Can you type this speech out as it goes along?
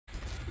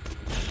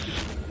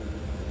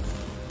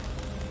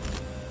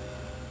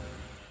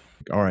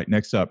All right,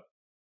 next up,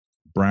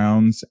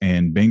 Browns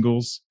and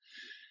Bengals.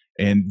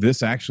 And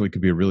this actually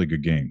could be a really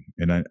good game.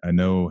 And I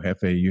know,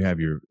 Hefe, you have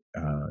your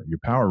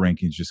power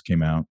rankings just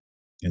came out,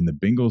 and the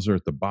Bengals are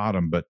at the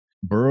bottom, but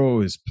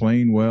Burrow is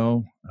playing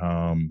well.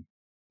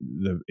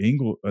 The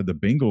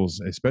Bengals,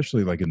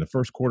 especially like in the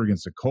first quarter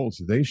against the Colts,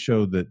 they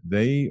showed that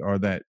they are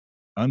that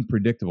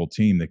unpredictable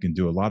team that can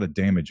do a lot of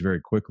damage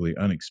very quickly,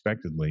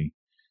 unexpectedly,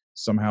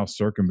 somehow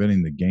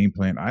circumventing the game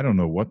plan. I don't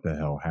know what the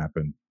hell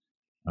happened.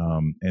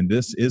 And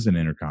this is an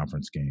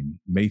interconference game.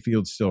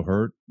 Mayfield's still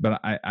hurt, but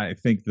I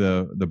think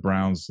the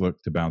Browns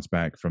look to bounce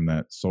back from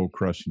that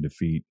soul-crushing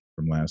defeat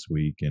from last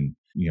week, and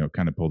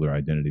kind of pull their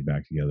identity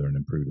back together and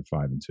improve to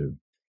 5-2.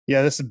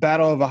 Yeah, this is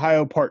Battle of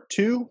Ohio Part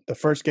 2. The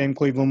first game,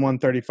 Cleveland won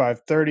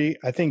 35-30.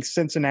 I think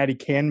Cincinnati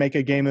can make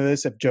a game of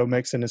this if Joe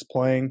Mixon is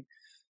playing.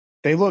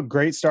 They looked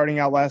great starting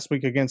out last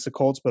week against the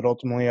Colts, but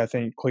ultimately I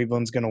think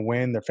Cleveland's going to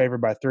win. They're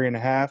favored by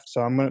 3.5.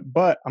 So I'm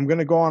going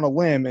to go on a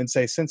limb and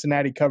say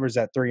Cincinnati covers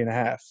that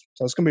 3.5.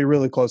 So it's going to be a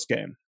really close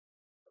game.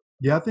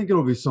 Yeah, I think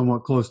it'll be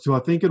somewhat close too. I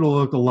think it'll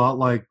look a lot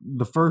like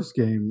the first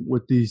game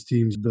with these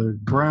teams. The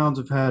Browns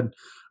have had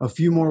a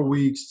few more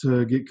weeks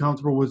to get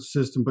comfortable with the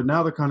system, but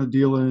now they're kind of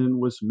dealing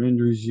with some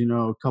injuries,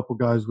 a couple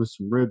guys with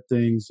some rib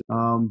things.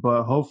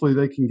 But hopefully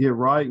they can get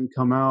right and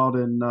come out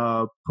and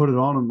put it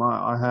on them.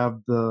 I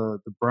have the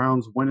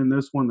Browns winning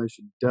this one. They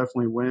should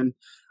definitely win.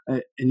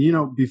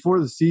 And before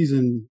the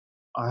season,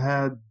 I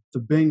had the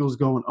Bengals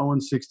going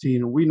 0-16,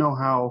 and we know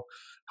how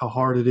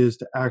hard it is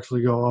to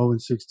actually go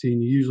 0-16. You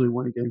usually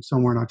win a game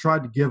somewhere, and I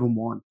tried to give them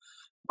one.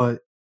 But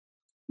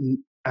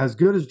as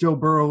good as Joe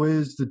Burrow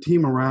is, the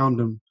team around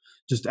him,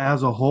 just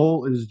as a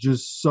whole, is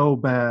just so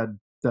bad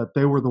that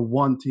they were the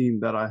one team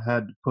that I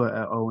had to put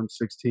at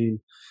 0-16.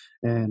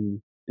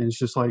 And it's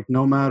just like,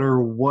 no matter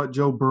what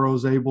Joe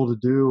Burrow's able to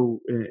do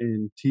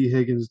in T.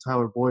 Higgins,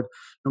 Tyler Boyd,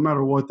 no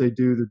matter what they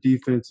do, the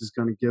defense is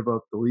going to give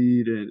up the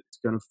lead, and it's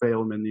going to fail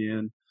them in the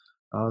end.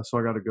 So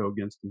I got to go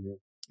against them here.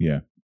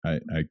 Yeah,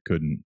 I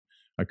couldn't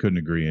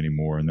agree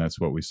anymore, and that's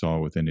what we saw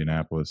with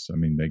Indianapolis. I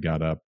mean, they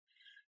got up,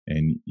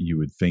 and you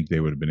would think they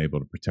would have been able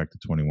to protect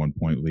a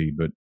 21-point lead,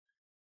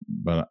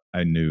 but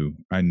I knew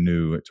at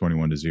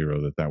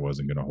 21-0 that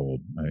wasn't going to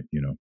hold.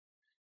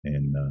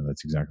 And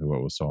that's exactly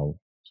what we saw.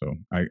 So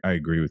I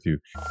agree with you.